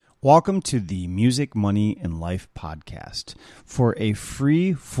Welcome to the Music, Money, and Life podcast. For a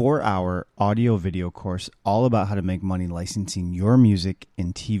free 4-hour audio video course all about how to make money licensing your music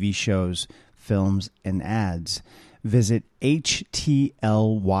in TV shows, films, and ads, visit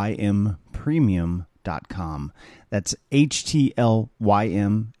htlympremium.com. That's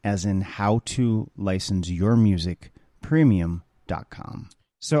HTLYM as in how to license your music, premium.com.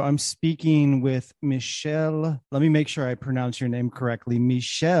 So I'm speaking with Michèle. Let me make sure I pronounce your name correctly.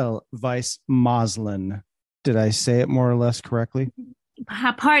 Michèle Vice-Maslin. Did I say it more or less correctly?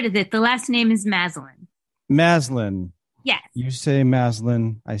 Part of it. The last name is Maslin. Maslin. Yes. You say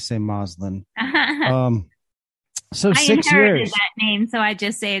Maslin. I say Maslin. So I 6 inherited years. that name, so I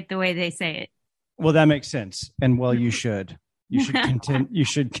just say it the way they say it. Well, that makes sense. And well, you should. You should continue. You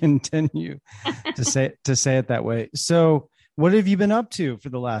should continue to say it that way. So, what have you been up to for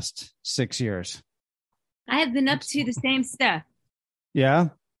the last 6 years? I have been up to the same stuff.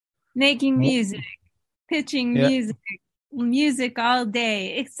 Yeah. Making music, pitching music all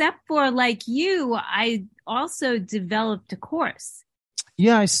day. Except for like you, I also developed a course.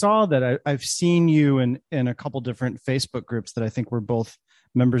 Yeah, I saw that. I've seen you in a couple different Facebook groups that I think we're both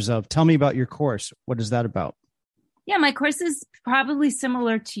members of. Tell me about your course. What is that about? Yeah, my course is probably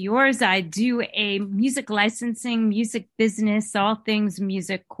similar to yours. I do a music licensing, music business, all things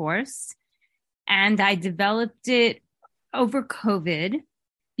music course. And I developed it over COVID.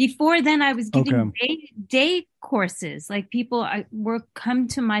 Before then, I was giving day courses. Like people were come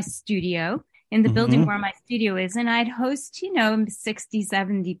to my studio in the building where my studio is, and I'd host, 60,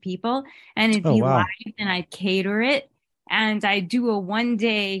 70 people, and it'd be live, and I'd cater it. And I'd do a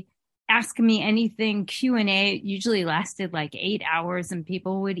one-day Ask Me Anything Q&A. It usually lasted like 8 hours, and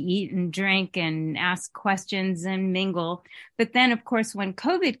people would eat and drink and ask questions and mingle. But then, of course, when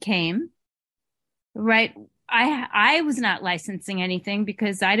COVID came, right, I was not licensing anything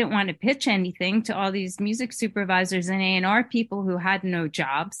because I didn't want to pitch anything to all these music supervisors and A&R people who had no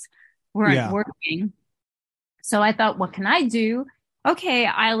jobs, weren't working. So I thought, what can I do? Okay,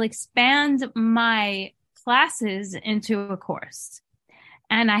 I'll expand my classes into a course.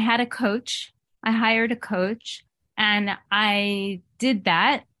 And I had a coach. I hired a coach, and I did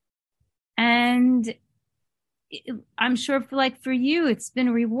that. And I'm sure for you, it's been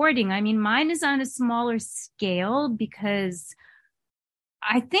rewarding. I mean, mine is on a smaller scale because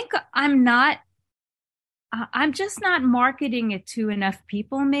I think I'm just not marketing it to enough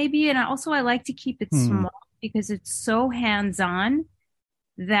people, maybe. And I like to keep it small because it's so hands-on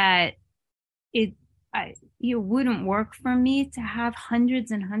that it wouldn't work for me to have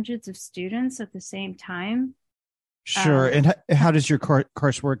hundreds and hundreds of students at the same time. Sure. And how does your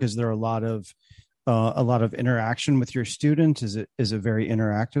course work? Is there a lot of interaction with your students? Is it very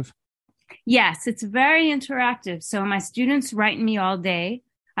interactive? Yes, it's very interactive. So my students write me all day.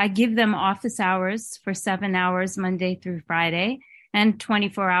 I give them office hours for 7 hours, Monday through Friday, and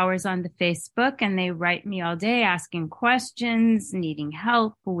 24 hours on the Facebook. And they write me all day, asking questions, needing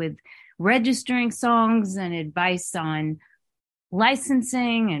help with registering songs and advice on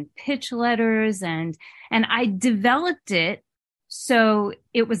licensing and pitch letters. And I developed it so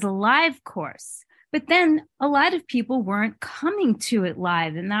it was a live course. But then a lot of people weren't coming to it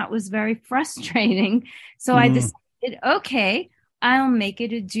live, and that was very frustrating. So I decided, okay, I'll make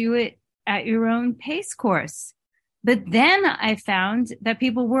it a do it at your own pace course. But then I found that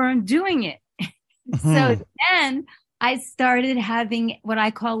people weren't doing it. So then I started having what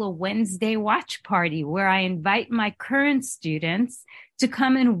I call a Wednesday watch party, where I invite my current students to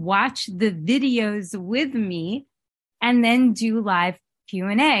come and watch the videos with me and then do live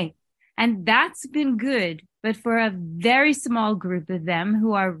Q&A. And that's been good, but for a very small group of them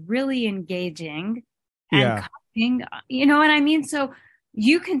who are really engaging and coming, you know what I mean? So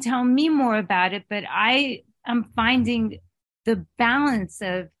you can tell me more about it, but I am finding the balance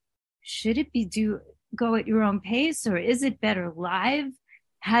of, should it be go at your own pace, or is it better live,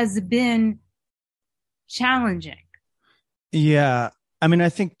 has been challenging. Yeah. I mean, I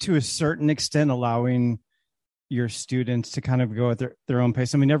think to a certain extent, allowing your students to kind of go at their own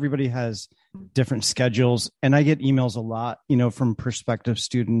pace. I mean, everybody has different schedules, and I get emails a lot, from prospective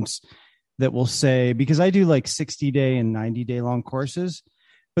students that will say, because I do like 60-day and 90-day long courses,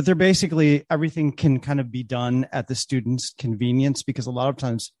 but they're basically, everything can kind of be done at the student's convenience, because a lot of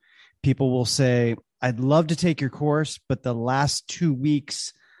times people will say, I'd love to take your course, but the last 2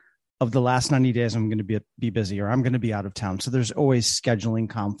 weeks of the last 90 days, I'm going to be busy, or I'm going to be out of town. So there's always scheduling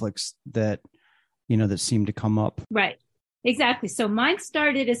conflicts that seem to come up. Right. Exactly. So mine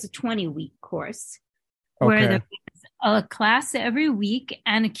started as a 20-week course where there was a class every week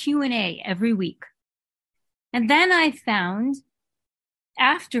and a Q&A every week. And then I found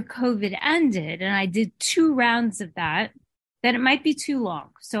after COVID ended and I did 2 rounds of that it might be too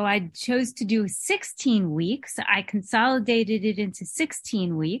long. So I chose to do 16 weeks. I consolidated it into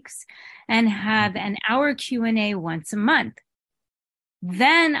 16 weeks and have an hour Q&A once a month.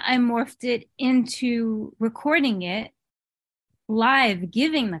 Then I morphed it into recording it live,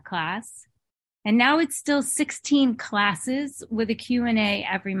 giving the class. And now it's still 16 classes with a Q&A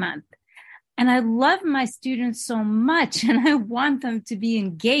every month. And I love my students so much and I want them to be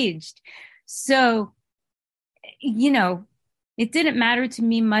engaged. So, it didn't matter to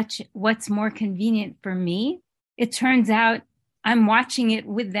me much what's more convenient for me. It turns out I'm watching it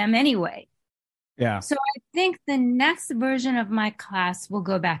with them anyway. Yeah. So I think the next version of my class will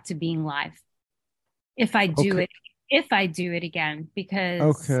go back to being live. If I do it again,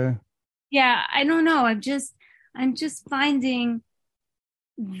 because I don't know. I'm just finding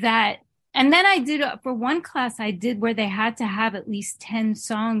that. And then I did for one class I did where they had to have at least 10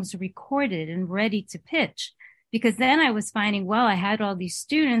 songs recorded and ready to pitch. Because then I was finding, I had all these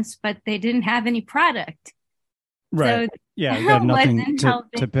students, but they didn't have any product. Right. So they have nothing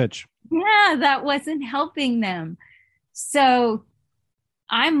to pitch. Yeah, that wasn't helping them. So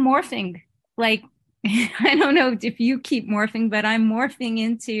I'm morphing. Like, I don't know if you keep morphing, but I'm morphing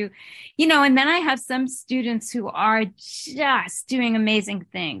into, and then I have some students who are just doing amazing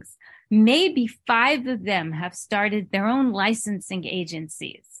things. Maybe 5 of them have started their own licensing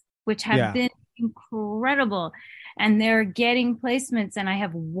agencies, which have been incredible, and they're getting placements. And I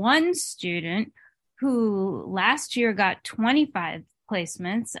have one student who last year got 25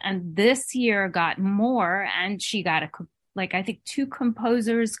 placements and this year got more, and she got I think 2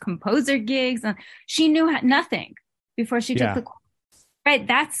 composer gigs, and she knew nothing before she took the course. Right,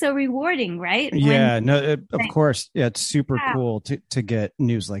 that's so rewarding, right? Of course. Yeah, it's super cool to get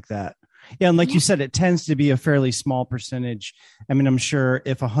news like that. Yeah, and like you said, it tends to be a fairly small percentage. I mean, I'm sure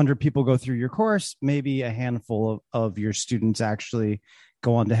if 100 people go through your course, maybe a handful of your students actually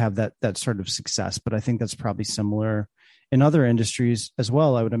go on to have that sort of success. But I think that's probably similar in other industries as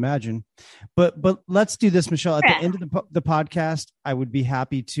well, I would imagine. But let's do this, Michèle. At the end of the podcast, I would be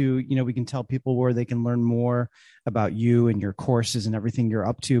happy to, we can tell people where they can learn more about you and your courses and everything you're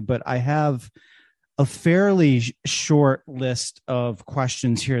up to. But I have a fairly short list of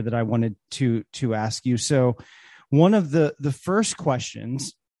questions here that I wanted to ask you. So one of the first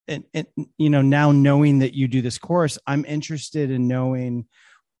questions, and now knowing that you do this course, I'm interested in knowing,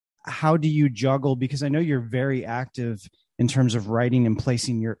 how do you juggle? Because I know you're very active in terms of writing and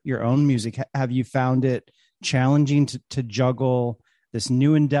placing your own music. Have you found it challenging to juggle this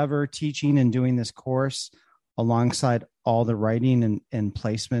new endeavor, teaching and doing this course alongside all the writing and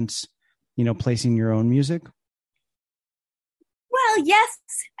placements, placing your own music? Well, yes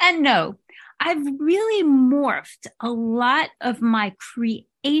and no. I've really morphed a lot of my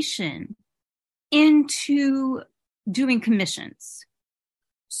creation into doing commissions.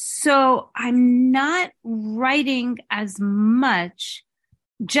 So I'm not writing as much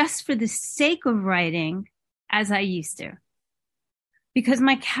just for the sake of writing as I used to, because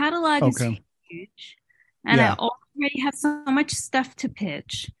my catalog is huge and I already have so much stuff to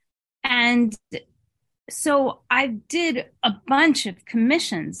pitch. And so I did a bunch of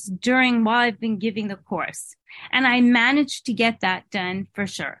commissions while I've been giving the course, and I managed to get that done for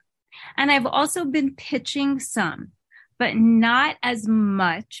sure. And I've also been pitching some, but not as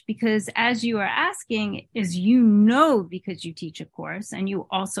much, because as you are asking, because you teach a course and you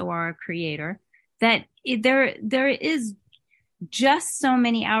also are a creator, that there is just so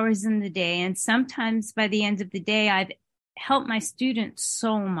many hours in the day. And sometimes by the end of the day, I've helped my students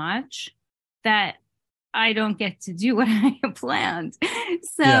so much that I don't get to do what I have planned.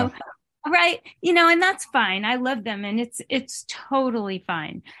 So, right. And that's fine. I love them and it's totally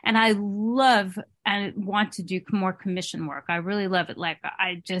fine. And I love and want to do more commission work. I really love it. Like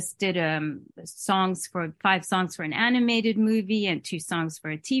I just did 5 songs for an animated movie and 2 songs for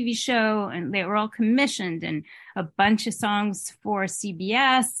a TV show. And they were all commissioned, and a bunch of songs for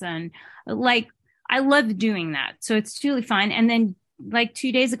CBS. And I love doing that. So it's totally fine. And then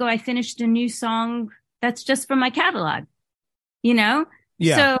 2 days ago, I finished a new song that's just from my catalog, Yeah.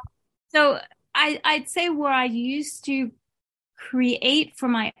 So I'd say where I used to create for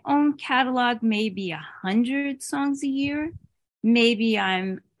my own catalog, maybe 100 songs a year, maybe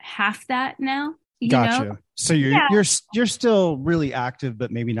I'm half that now. Gotcha. So you're still really active,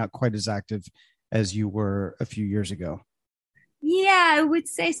 but maybe not quite as active as you were a few years ago. Yeah, I would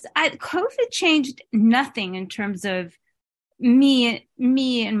say so. COVID changed nothing in terms of me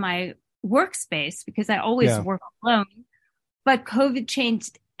and my workspace, because I always work alone. But COVID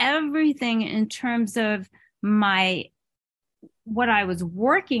changed everything in terms of my what I was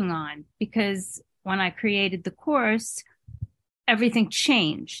working on, because when I created the course, everything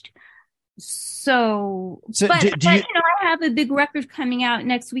changed. So but I have a big record coming out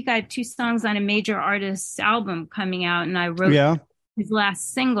next week. I have 2 songs on a major artist's album coming out, and I wrote his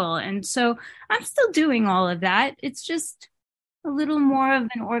last single. And so I'm still doing all of that. It's just a little more of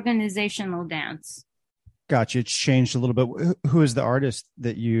an organizational dance. Gotcha. It's changed a little bit. Who is the artist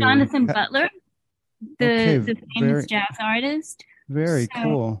that you... Jonathan Butler, the famous jazz artist. Very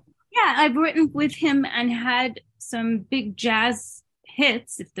cool. Yeah, I've written with him and had some big jazz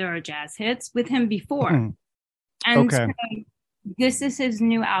hits, if there are jazz hits, with him before. And so this is his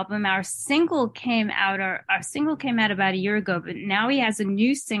new album. Our single came out about a year ago, but now he has a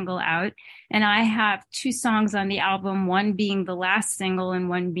new single out, and I have 2 songs on the album, one being the last single and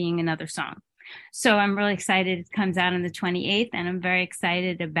one being another song. So I'm really excited. It comes out on the 28th, and I'm very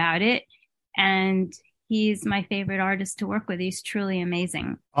excited about it. And he's my favorite artist to work with. He's truly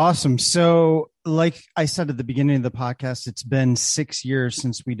amazing. Awesome. So like I said at the beginning of the podcast, it's been 6 years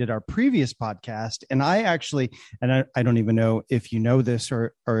since we did our previous podcast. And I actually, and I don't even know if you know this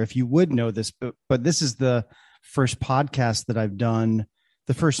or if you would know this, but this is the first podcast that I've done,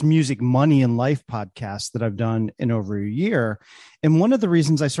 the first Music, Money, and Life podcast that I've done in over a year. And one of the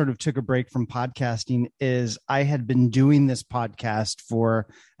reasons I sort of took a break from podcasting is I had been doing this podcast for,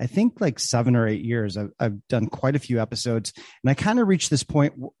 I think, like 7 or 8 years. I've done quite a few episodes, and I kind of reached this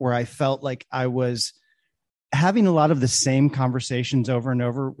point where I felt like I was having a lot of the same conversations over and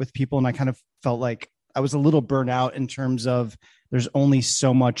over with people. And I kind of felt like I was a little burnt out in terms of there's only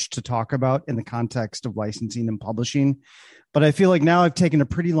so much to talk about in the context of licensing and publishing. But I feel like now I've taken a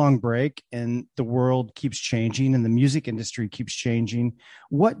pretty long break, and the world keeps changing and the music industry keeps changing.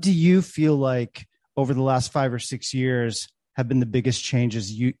 What do you feel like over the last 5 or 6 years have been the biggest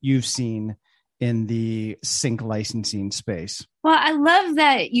changes you've seen in the sync licensing space? Well, I love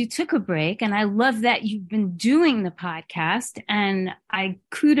that you took a break, and I love that you've been doing the podcast, and I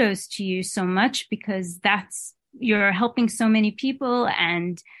kudos to you so much, because you're helping so many people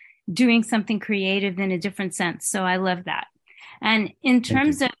and doing something creative in a different sense. So I love that. And in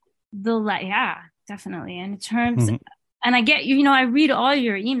terms of definitely. And in terms of, and I get, I read all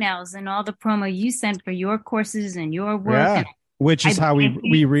your emails and all the promo you send for your courses and your work. Yeah, which is how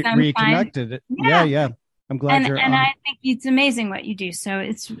we reconnected. Yeah. I'm glad you're on. And I think it's amazing what you do. So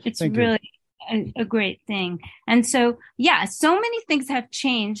it's really a great thing. And so, so many things have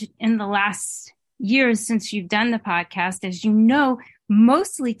changed in the last years since you've done the podcast, as you know,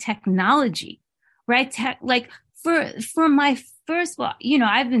 mostly technology, right? For my first,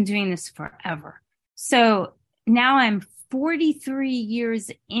 I've been doing this forever. So now I'm 43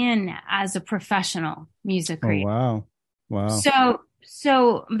 years in as a professional music creator. Oh, wow.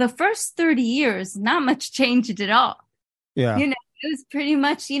 So the first 30 years, not much changed at all. Yeah. It was pretty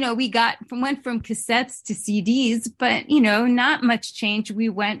much, we went from cassettes to CDs, but, not much change. We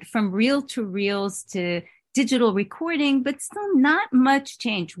went from reel to reels to digital recording, but still not much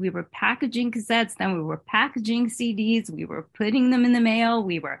change. We were packaging cassettes, then we were packaging CDs, we were putting them in the mail,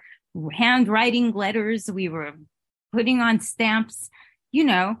 we were handwriting letters, we were putting on stamps,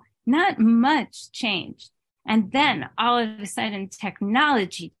 not much changed. And then all of a sudden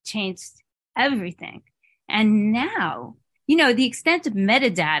technology changed everything. And now, the extent of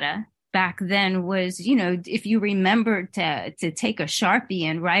metadata back then was, if you remember to take a Sharpie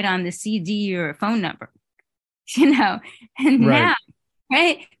and write on the CD your phone number. And now,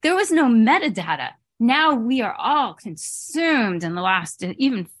 right, there was no metadata. Now we are all consumed in the last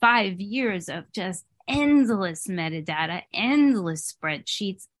even 5 years of just endless metadata, endless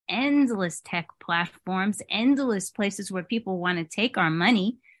spreadsheets, endless tech platforms, endless places where people want to take our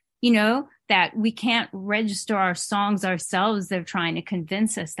money, that we can't register our songs ourselves. They're trying to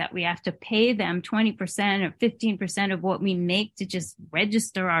convince us that we have to pay them 20% or 15% of what we make to just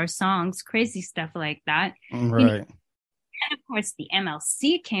register our songs, crazy stuff like that. Right. And of course, the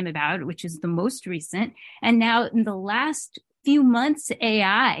MLC came about, which is the most recent. And now in the last few months,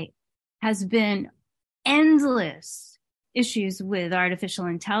 AI has been endless issues with artificial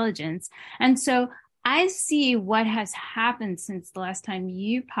intelligence. And so I see what has happened since the last time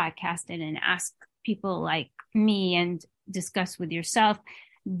you podcasted and asked people like me and discuss with yourself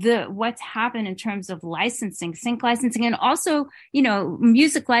what's happened in terms of licensing, sync licensing, and also,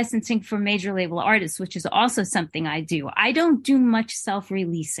 music licensing for major label artists, which is also something I do. I don't do much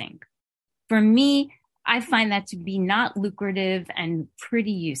self-releasing. For me, I find that to be not lucrative and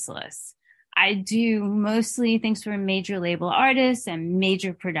pretty useless. I do mostly things for major label artists and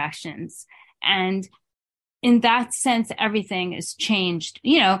major productions. And in that sense, everything has changed.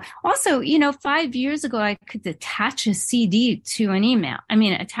 Also, 5 years ago, I could attach a CD to an email.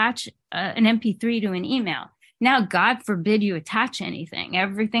 Attach an MP3 to an email. Now, God forbid you attach anything.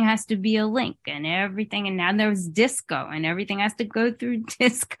 Everything has to be a link and everything. And now there's disco and everything has to go through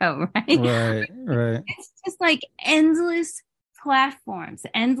disco, right? Right. It's just like endless platforms,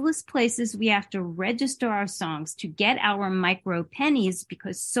 endless places we have to register our songs to get our micro pennies,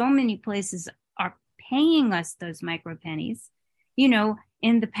 because so many places are paying us those micro pennies. In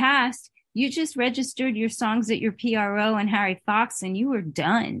the past, you just registered your songs at your PRO and Harry Fox and you were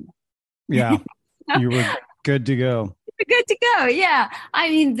done. Yeah. You were good to go. Good to go. Yeah.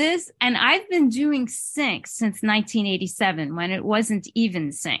 And I've been doing sync since 1987 when it wasn't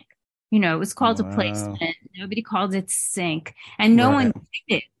even sync. It was called a placement. Nobody called it sync. And no one did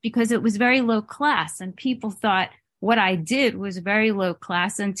it because it was very low class. And people thought what I did was very low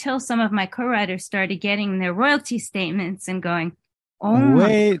class until some of my co-writers started getting their royalty statements and going, oh,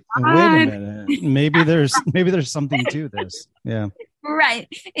 wait a minute. Maybe there's something to this. Yeah. Right.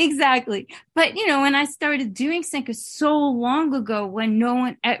 Exactly. But, when I started doing sync so long ago, when no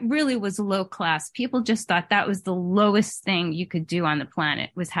one, it really was low class. People just thought that was the lowest thing you could do on the planet,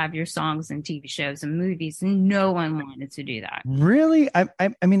 was have your songs and TV shows and movies. And no one wanted to do that. Really? I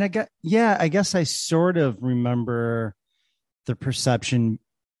guess I sort of remember the perception,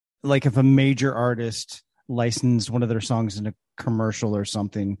 like if a major artist licensed one of their songs in a commercial or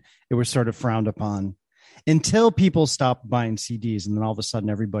something, it was sort of frowned upon. Until people stopped buying CDs, and then all of a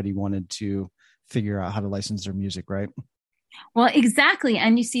sudden everybody wanted to figure out how to license their music, right? Well, exactly.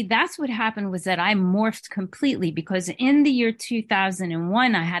 And you see, that's what happened, was that I morphed completely, because in the year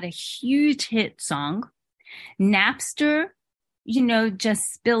 2001, I had a huge hit song. Napster,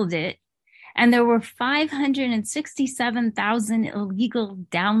 just spilled it. And there were 567,000 illegal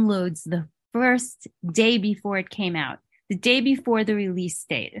downloads the first day before it came out, the day before the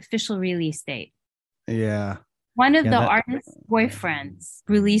official release date. Yeah. One of the artist's boyfriends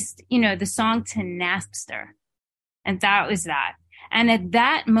released, the song to Napster. And that was that. And at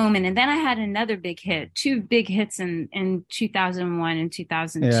that moment, and then I had another big hit, two big hits in 2001 and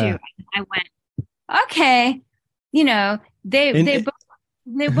 2002. Yeah. I went, okay, they both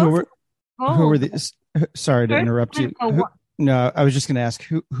who were these? Sorry to interrupt you. No, I was just going to ask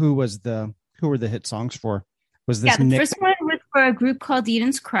who were the hit songs for? Was this the first one was for a group called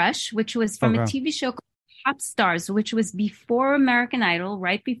Eden's Crush, which was from a TV show called Pop Stars, which was before American Idol,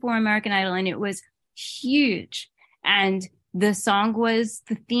 right before American Idol, and it was huge. And the song was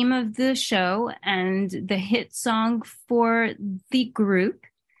the theme of the show and the hit song for the group.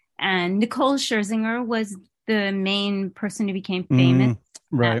 And Nicole Scherzinger was the main person who became famous.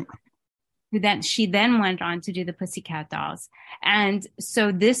 Right. She then went on to do the Pussycat Dolls. And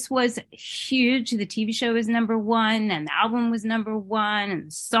so this was huge. The TV show was number one and the album was number one and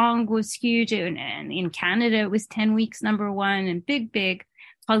the song was huge. And in Canada, it was 10 weeks number one and big,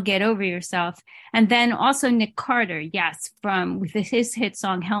 called Get Over Yourself. And then also Nick Carter, yes, with his hit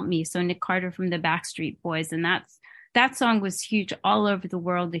song, Help Me. So Nick Carter from the Backstreet Boys. And that song was huge all over the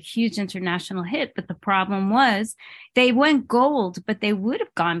world, a huge international hit. But the problem was they went gold, but they would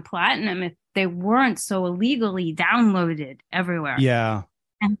have gone platinum if they weren't so illegally downloaded everywhere. Yeah.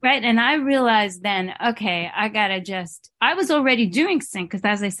 And I realized then, okay, I was already doing sync because,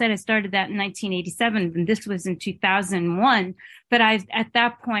 as I said, I started that in 1987 and this was in 2001. But I, at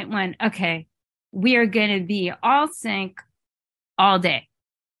that point, went, okay, we are going to be all sync all day.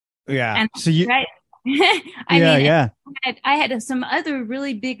 Yeah. And so you, right? I had some other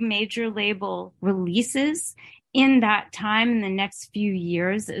really big major label releases in that time in the next few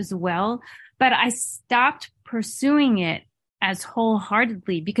years as well. But I stopped pursuing it as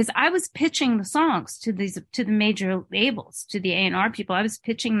wholeheartedly because I was pitching the songs to the major labels, to the A&R people. I was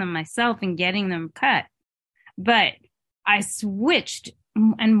pitching them myself and getting them cut. But I switched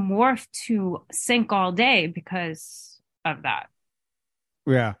and morphed to sync all day because of that.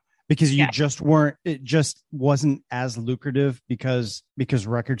 Yeah. Because you just weren't, it just wasn't as lucrative because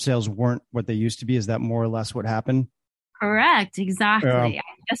record sales weren't what they used to be. Is that more or less what happened? Correct. Exactly. I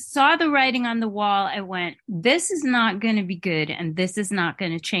just saw the writing on the wall. I went, this is not going to be good. And this is not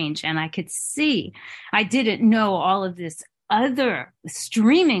going to change. And I could see, I didn't know all of this other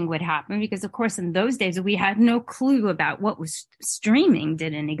streaming would happen because, of course, in those days, we had no clue about what was streaming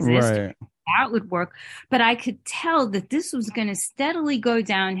didn't exist. Right. That would work. But I could tell that this was going to steadily go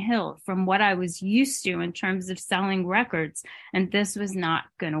downhill from what I was used to in terms of selling records. And this was not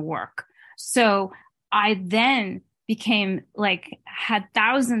going to work. So I then had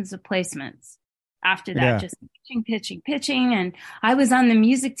thousands of placements after that, Yeah. just pitching. And I was on the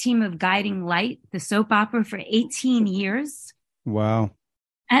music team of Guiding Light, the soap opera, for 18 years. Wow.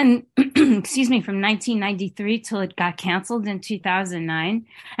 And excuse me, from 1993 till it got canceled in 2009.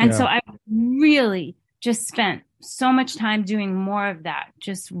 And so I really just spent so much time doing more of that,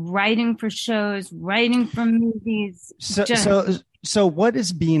 just writing for shows, writing for movies. So what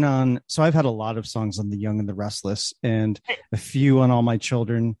is being on? So I've had a lot of songs on The Young and the Restless and a few on All My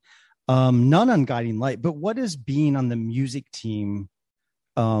Children, none on Guiding Light. But what is being on the music team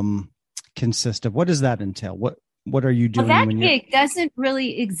consist of? What does that entail? What are you doing? Well, that gig doesn't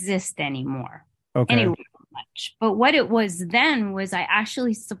really exist anymore. Anyway, much. But what it was then was I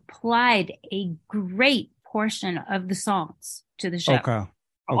actually supplied a great portion of the songs to the show. Okay.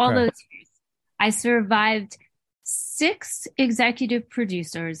 All those years. I survived 6 executive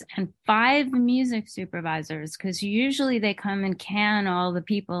producers and 5 music supervisors, because usually they come and can all the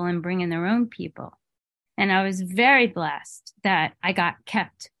people and bring in their own people. And I was very blessed that I got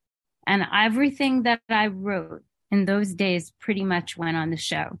kept. And everything that I wrote in those days pretty much went on the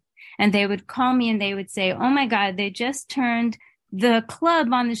show. And they would call me and they would say, oh my God, they just turned the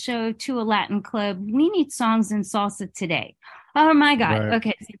club on the show to a Latin club. We need songs in salsa today. Oh my God. Right.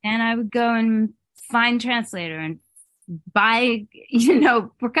 Okay. So then I would go and find translator and buy,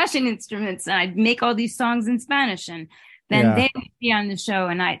 percussion instruments. And I'd make all these songs in Spanish. And then they would be on the show.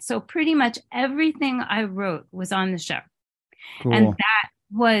 And so pretty much everything I wrote was on the show. Cool. And that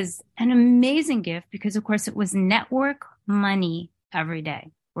was an amazing gift because, of course, it was network money every day,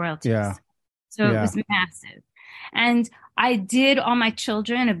 royalties. Yeah. So it was massive. And I did All My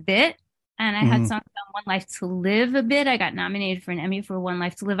Children a bit, and I had songs on One Life to Live a bit. I got nominated for an Emmy for One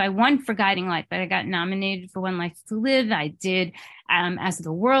Life to Live. I won for Guiding Light, but I got nominated for One Life to Live. I did As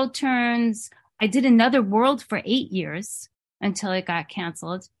the World Turns. I did Another World for 8 years until it got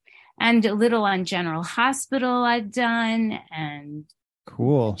canceled. And a little on General Hospital I've done, and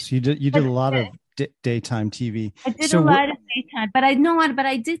cool. So you did a lot of daytime TV. I did a lot of daytime, but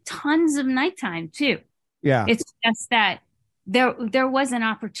I did tons of nighttime too. Yeah. It's just that there was an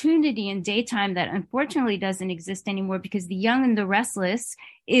opportunity in daytime that unfortunately doesn't exist anymore because The Young and the Restless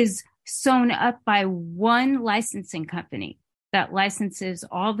is sewn up by one licensing company that licenses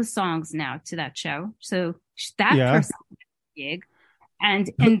all the songs now to that show. So that person gig.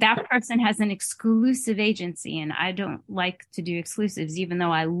 And that person has an exclusive agency, and I don't like to do exclusives, even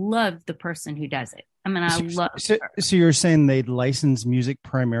though I love the person who does it. I mean, I love. So you're saying they'd license music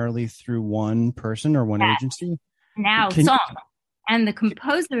primarily through one person or one agency? Now, and the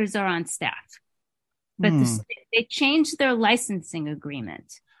composers are on staff, but they changed their licensing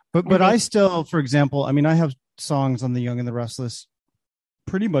agreement. But I still, for example, I mean, I have songs on The Young and the Restless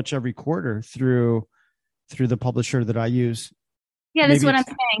pretty much every quarter through the publisher that I use. Yeah, that's what I'm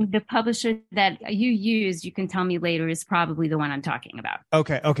saying. The publisher that you use, you can tell me later, is probably the one I'm talking about.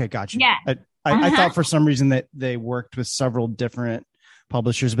 Okay, gotcha. Yeah. I thought for some reason that they worked with several different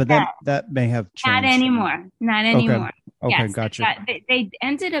publishers, but that may have changed. Not anymore. Okay, yes, gotcha. They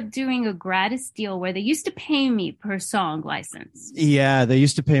ended up doing a gratis deal where they used to pay me per song license. Yeah, they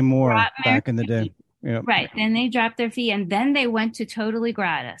used to pay more back in the day. Yep. Right. Then they dropped their fee, and then they went to totally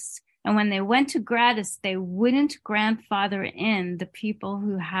gratis. And when they went to gratis, they wouldn't grandfather in the people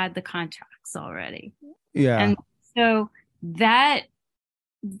who had the contracts already. Yeah. And so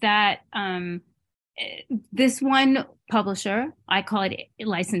this one publisher, I call it a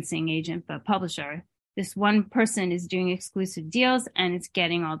licensing agent, but publisher, this one person is doing exclusive deals and it's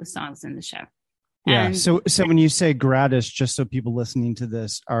getting all the songs in the show. Yeah. And so when you say gratis, just so people listening to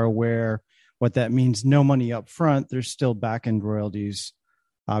this are aware what that means, no money up front, there's still back-end royalties.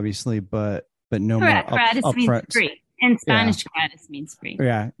 Obviously, but no more gratis up means front. Free. In Spanish, gratis means free.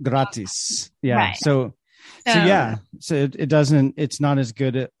 Yeah, gratis. Yeah. Right. So it doesn't. It's not as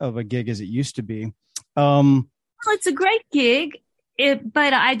good of a gig as it used to be. Well, it's a great gig,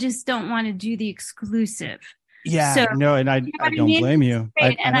 but I just don't want to do the exclusive. Yeah. So, no, and I don't blame you.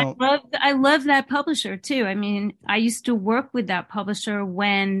 I love that publisher too. I mean, I used to work with that publisher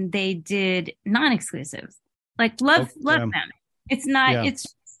when they did non-exclusives. Like love them. It's not. Yeah.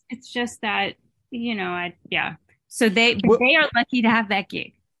 It's just that So they are lucky to have that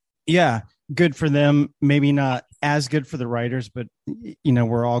gig. Yeah, good for them. Maybe not as good for the writers, but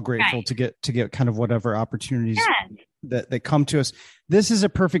we're all grateful to get kind of whatever opportunities that come to us. This is a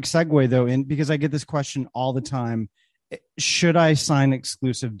perfect segue though, because I get this question all the time. Should I sign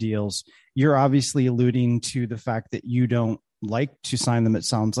exclusive deals? You're obviously alluding to the fact that you don't like to sign them. It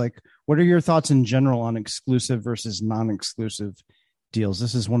sounds like. What are your thoughts in general on exclusive versus non-exclusive deals?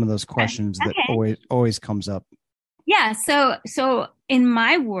 This is one of those questions that always comes up. Yeah. So in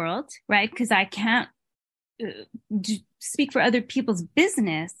my world, right? Because I can't speak for other people's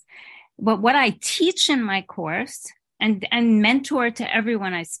business, but what I teach in my course and mentor to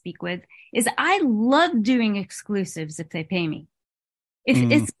everyone I speak with is I love doing exclusives if they pay me. If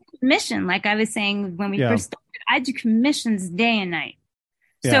Mm, it's commission, like I was saying when we yeah. first started, I do commissions day and night.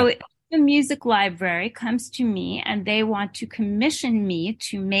 So Yeah. if the music library comes to me and they want to commission me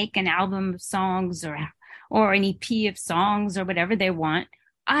to make an album of songs or an EP of songs or whatever they want,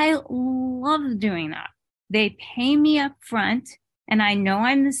 I love doing that. They pay me up front and I know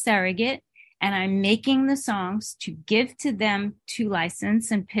I'm the surrogate and I'm making the songs to give to them to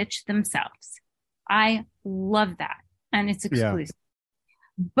license and pitch themselves. I love that. And it's Yeah. exclusive.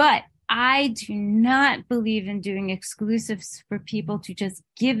 But I do not believe in doing exclusives for people to just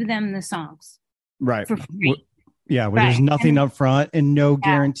give them the songs Right. for free. Yeah. Where there's Right. nothing up front and no Yeah,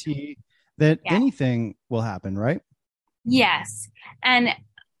 guarantee that yeah. anything will happen. Right. Yes. And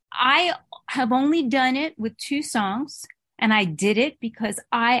I have only done it with 2 songs. And I did it because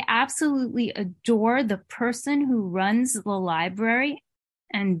I absolutely adore the person who runs the library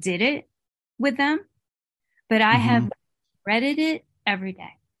and did it with them. But I Mm-hmm. have regretted it every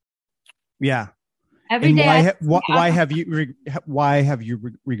day. Yeah. Every And day I why have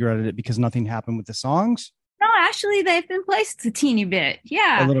you regretted it? Because nothing happened with the songs? no, actually they've been placed a teeny bit. A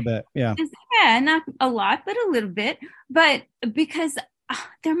Yeah. little bit. Yeah. Yeah, not a lot, but a little bit. But because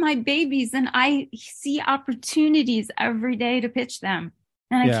they're my babies and I see opportunities every day to pitch them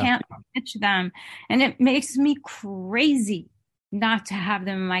and I Yeah. can't pitch them. And it makes me crazy not to have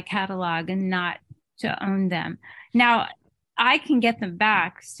them in my catalog and not to own them. Now, I can get them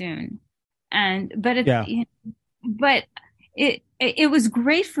back soon. Yeah. But it was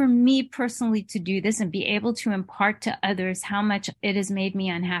great for me personally to do this and be able to impart to others how much it has made me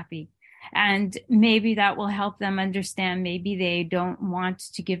unhappy. And maybe that will help them understand. Maybe they don't want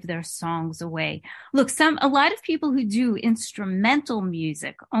to give their songs away. Look, a lot of people who do instrumental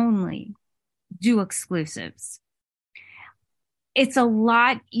music only do exclusives. It's a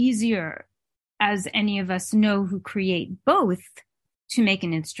lot easier, as any of us know who create both, to make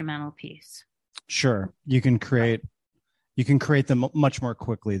an instrumental piece. Sure. You can create them much more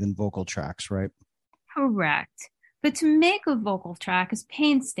quickly than vocal tracks, right? Correct. But to make a vocal track is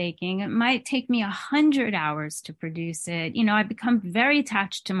painstaking. It might take me 100 hours to produce it. I've become very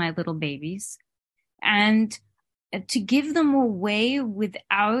attached to my little babies. And to give them away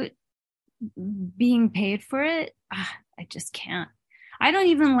without being paid for it, I just can't. I don't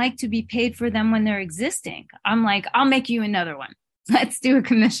even like to be paid for them when they're existing. I'm like, I'll make you another one. Let's do a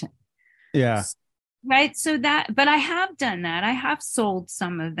commission. Yeah. Right. But I have done that. I have sold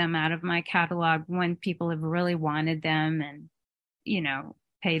some of them out of my catalog when people have really wanted them and,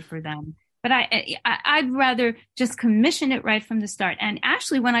 paid for them. But I'd rather just commission it right from the start. And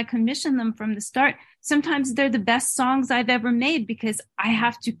actually, when I commission them from the start, sometimes they're the best songs I've ever made because I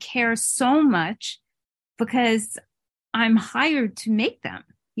have to care so much because I'm hired to make them.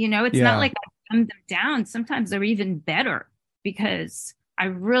 It's not like I dumb them down. Sometimes they're even better because I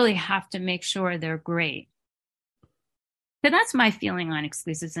really have to make sure they're great. But that's my feeling on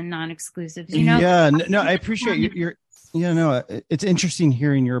exclusives and non-exclusives. Yeah, no, I appreciate your it's interesting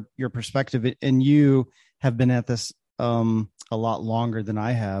hearing your perspective, and you have been at this a lot longer than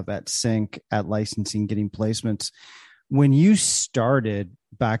I have at sync, at licensing, getting placements. When you started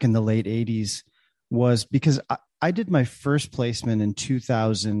back in the late 80s, was because I did my first placement in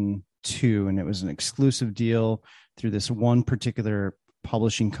 2002, and it was an exclusive deal through this one particular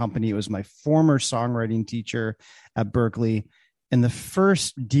publishing company. It was my former songwriting teacher at Berkeley. And the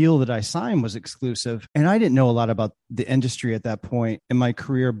first deal that I signed was exclusive. And I didn't know a lot about the industry at that point in my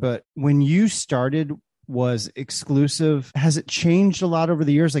career. But when you started, was exclusive, has it changed a lot over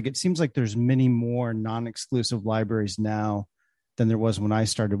the years? Like, it seems like there's many more non-exclusive libraries now than there was when I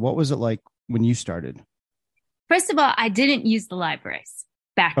started. What was it like when you started? First of all, I didn't use the libraries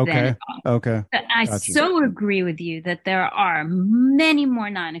back then. Okay. I so agree with you that there are many more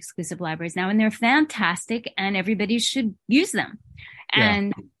non-exclusive libraries now, and they're fantastic, and everybody should use them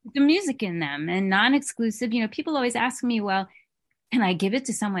and the music in them. And non-exclusive, people always ask me, well, can I give it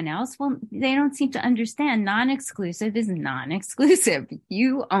to someone else? Well, they don't seem to understand. Non-exclusive is non-exclusive.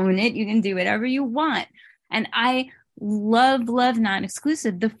 You own it. You can do whatever you want. And I love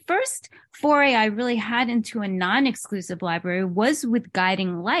non-exclusive. The first foray I really had into a non-exclusive library was with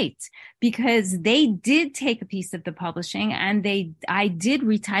Guiding Light, because they did take a piece of the publishing and I did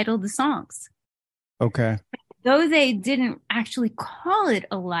retitle the songs. Okay. Though they didn't actually call it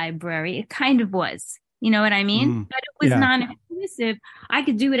a library, it kind of was. You know what I mean? But it was Yeah. non-exclusive. I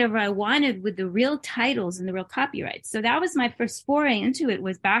could do whatever I wanted with the real titles and the real copyrights. So that was my first foray into it,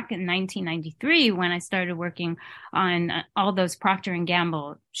 was back in 1993 when I started working on all those Procter &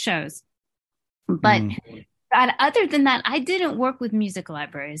 Gamble shows. But other than that, I didn't work with music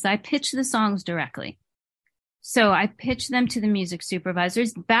libraries. I pitched the songs directly. So I pitched them to the music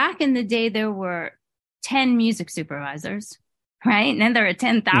supervisors. Back in the day, there were 10 music supervisors, right? And then there are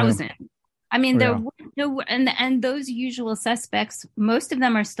 10,000. Yeah. I mean, there were, and those usual suspects, most of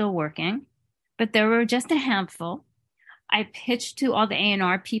them are still working, but there were just a handful. I pitched to all the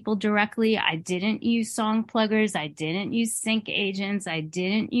A&R people directly. I didn't use song pluggers. I didn't use sync agents. I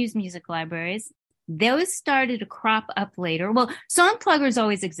didn't use music libraries. Those started to crop up later. Well, song pluggers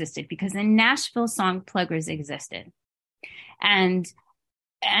always existed because in Nashville, song pluggers existed. And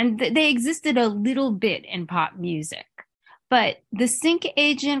they existed a little bit in pop music. But the sync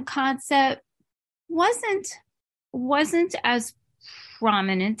agent concept wasn't as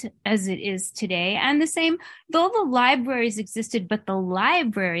prominent as it is today. And the same, though the libraries existed, but the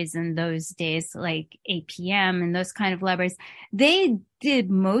libraries in those days, like APM and those kind of libraries, they did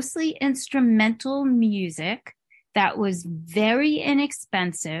mostly instrumental music that was very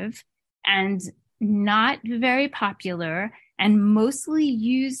inexpensive and not very popular and mostly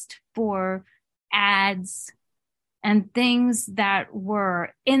used for ads and things that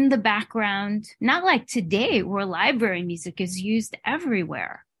were in the background, not like today where library music is used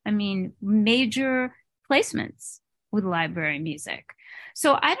everywhere. I mean, major placements with library music.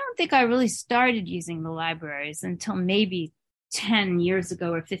 So I don't think I really started using the libraries until maybe 10 years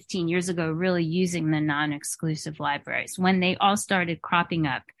ago or 15 years ago, really using the non-exclusive libraries when they all started cropping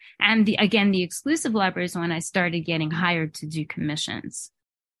up. And the exclusive libraries when I started getting hired to do commissions.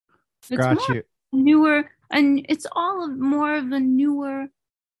 So Got you. Newer, and it's all more of a newer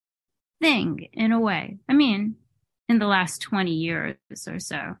thing in a way. I mean, in the last 20 years or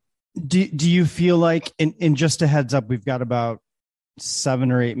so. Do you feel like, in just a heads up, we've got about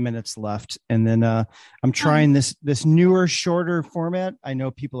 7 or 8 minutes left, and then I'm trying this newer, shorter format. I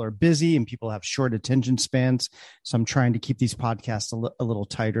know people are busy and people have short attention spans, so I'm trying to keep these podcasts a little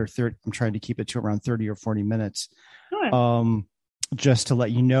tighter. I'm trying to keep it to around 30 or 40 minutes. Sure. Just to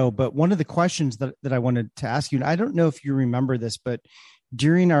let you know. But one of the questions that I wanted to ask you, and I don't know if you remember this, but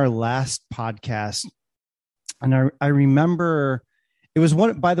during our last podcast, and I remember it was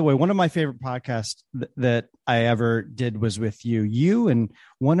one of my favorite podcasts that I ever did was with you. You and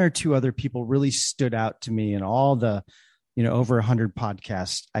one or two other people really stood out to me in all the, over 100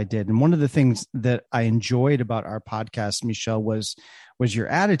 podcasts I did. And one of the things that I enjoyed about our podcast, Michèle, was your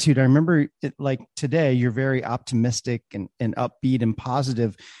attitude. I remember it, like today, you're very optimistic and upbeat and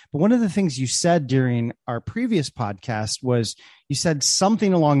positive. But one of the things you said during our previous podcast was you said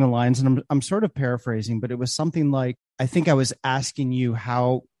something along the lines, and I'm sort of paraphrasing, but it was something like, I think I was asking you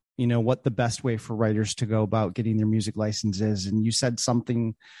how, what the best way for writers to go about getting their music license is. And you said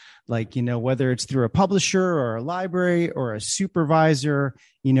something like, whether it's through a publisher or a library or a supervisor,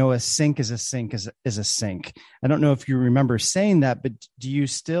 a sync is a sync is a sync. I don't know if you remember saying that, but do you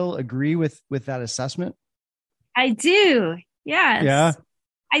still agree with that assessment? I do. Yes. Yeah.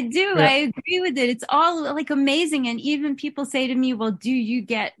 I do. Yeah. I agree with it. It's all like amazing. And even people say to me, well, do you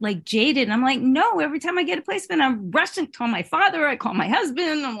get like jaded? And I'm like, no, every time I get a placement, I'm rushing to call my father. I call my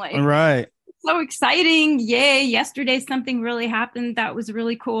husband. I'm like, right. So exciting. Yay. Yesterday, something really happened. That was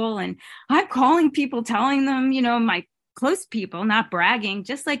really cool. And I'm calling people, telling them, my close people, not bragging,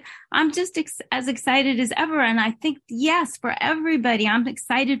 just like I'm just as excited as ever. And I think, yes, for everybody, I'm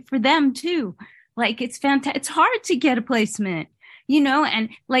excited for them too. Like it's fantastic. It's hard to get a placement, and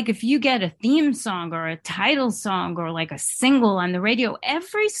like if you get a theme song or a title song or like a single on the radio,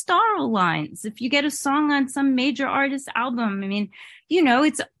 every star aligns. If you get a song on some major artist album, I mean,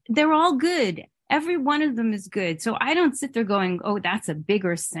 they're all good. Every one of them is good. So I don't sit there going, oh, that's a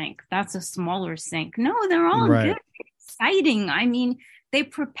bigger sync. That's a smaller sync. No, they're all good. Exciting. I mean, they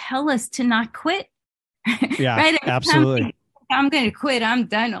propel us to not quit. Yeah, right? Absolutely. I'm going to quit. I'm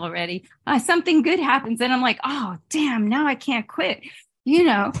done already. Something good happens. And I'm like, oh, damn, now I can't quit.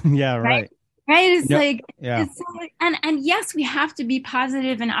 Yeah, right. Right. It's yeah. And yes, we have to be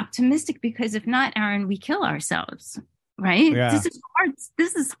positive and optimistic because if not, Aaron, we kill ourselves. Right. Yeah. This is hard.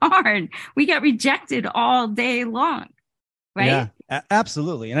 This is hard. We get rejected all day long. Right. Yeah,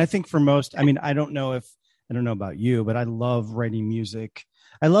 absolutely. And I think for most, I mean, I don't know about you, but I love writing music.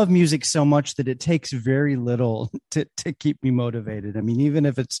 I love music so much that it takes very little to keep me motivated. I mean, even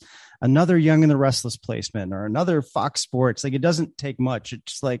if it's another Young and the Restless placement or another Fox Sports, like it doesn't take much.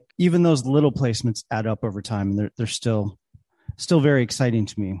 It's like even those little placements add up over time, and they're still very exciting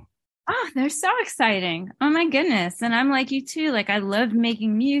to me. Oh, they're so exciting. Oh my goodness. And I'm like you too. Like I love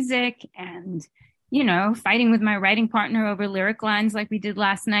making music and, fighting with my writing partner over lyric lines like we did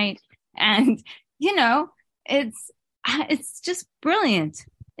last night. And, you know, it's just brilliant.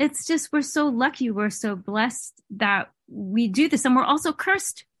 It's just, we're so lucky. We're so blessed that we do this. And we're also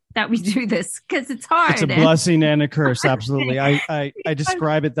cursed that we do this because it's hard. It's a blessing and a curse. Absolutely. I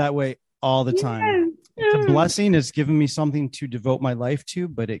describe it that way all the time. Yes. It's a blessing. It's given me something to devote my life to,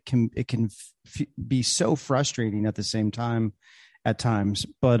 but it can be so frustrating at the same time at times.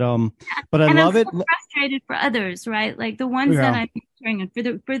 But I love it. Frustrated for others, right? Like the ones that I'm hearing,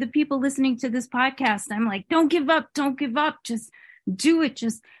 and for the people listening to this podcast, I'm like, don't give up, just do it.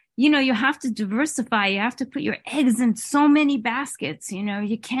 Just, you have to diversify. You have to put your eggs in so many baskets.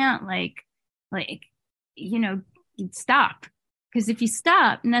 You can't stop, because if you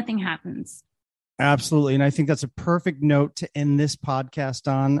stop, nothing happens. Absolutely. And I think that's a perfect note to end this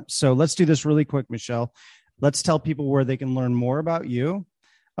podcast on. So let's do this really quick, Michèle. Let's tell people where they can learn more about you.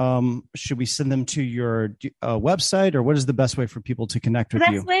 Should we send them to your website, or what is the best way for people to connect with you?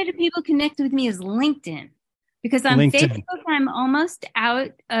 The best way to people connect with me is LinkedIn, because on Facebook, I'm almost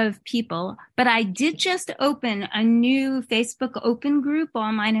out of people, but I did just open a new Facebook open group.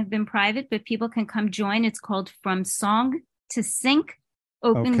 All mine have been private, but people can come join. It's called From Song to Sync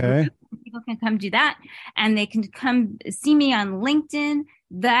open group. People can come do that, and they can come see me on LinkedIn.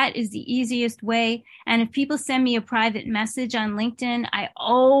 That is the easiest way. And if people send me a private message on LinkedIn, I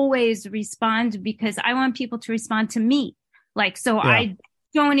always respond, because I want people to respond to me. I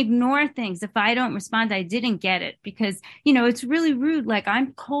don't ignore things. If I don't respond, I didn't get it, because, it's really rude. Like,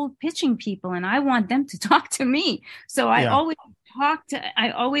 I'm cold pitching people and I want them to talk to me. So I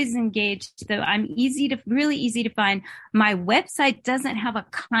always engage. I'm really easy to find. My website doesn't have a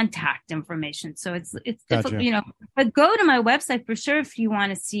contact information, so it's difficult, but go to my website for sure if you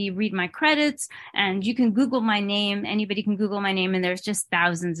want to read my credits, and you can Google my name. Anybody can Google my name, and there's just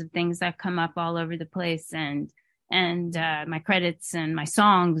thousands of things that come up all over the place, and my credits and my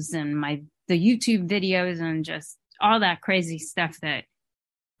songs and the YouTube videos and just all that crazy stuff that,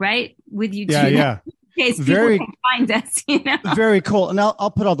 right, with YouTube. Yeah. In case people can find us, Very cool. And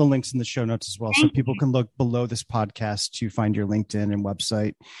I'll put all the links in the show notes as well, so people can look below this podcast to find your LinkedIn and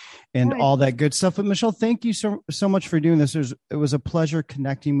website and all that good stuff. But Michèle, thank you so much for doing this. It was a pleasure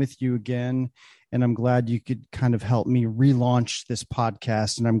connecting with you again. And I'm glad you could kind of help me relaunch this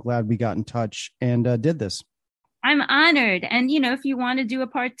podcast. And I'm glad we got in touch and did this. I'm honored. And, if you want to do a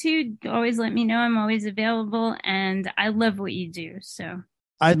part 2, always let me know. I'm always available, and I love what you do. So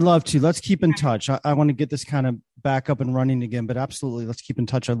I'd love to. Let's keep in touch. I want to get this kind of back up and running again, but absolutely, let's keep in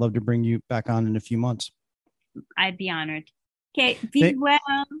touch. I'd love to bring you back on in a few months. I'd be honored. Okay. Be well.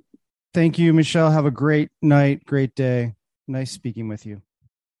 Thank you, Michèle. Have a great night, great day. Nice speaking with you.